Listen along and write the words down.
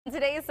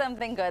Today's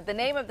something good. The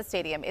name of the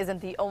stadium isn't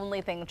the only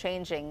thing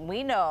changing.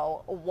 We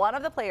know one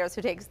of the players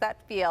who takes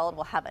that field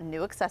will have a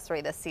new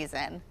accessory this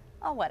season,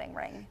 a wedding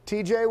ring.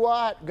 T.J.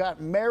 Watt got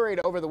married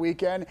over the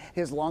weekend.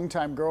 His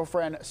longtime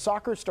girlfriend,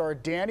 soccer star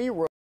Dani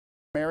Rhodes,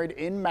 married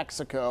in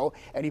Mexico,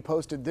 and he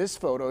posted this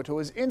photo to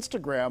his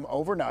Instagram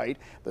overnight.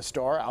 The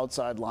star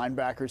outside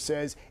linebacker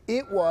says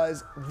it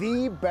was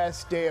the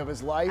best day of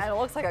his life. And it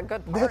looks like a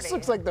good party. This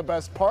looks like the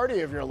best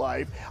party of your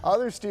life.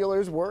 Other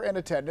Steelers were in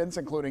attendance,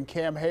 including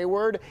Cam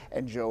Hayward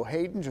and Joe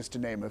Hayden, just to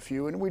name a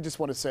few. And we just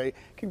want to say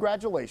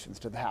congratulations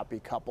to the happy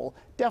couple.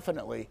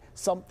 Definitely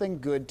something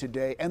good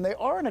today. And they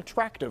are an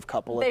attractive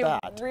couple at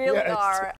that. They really are.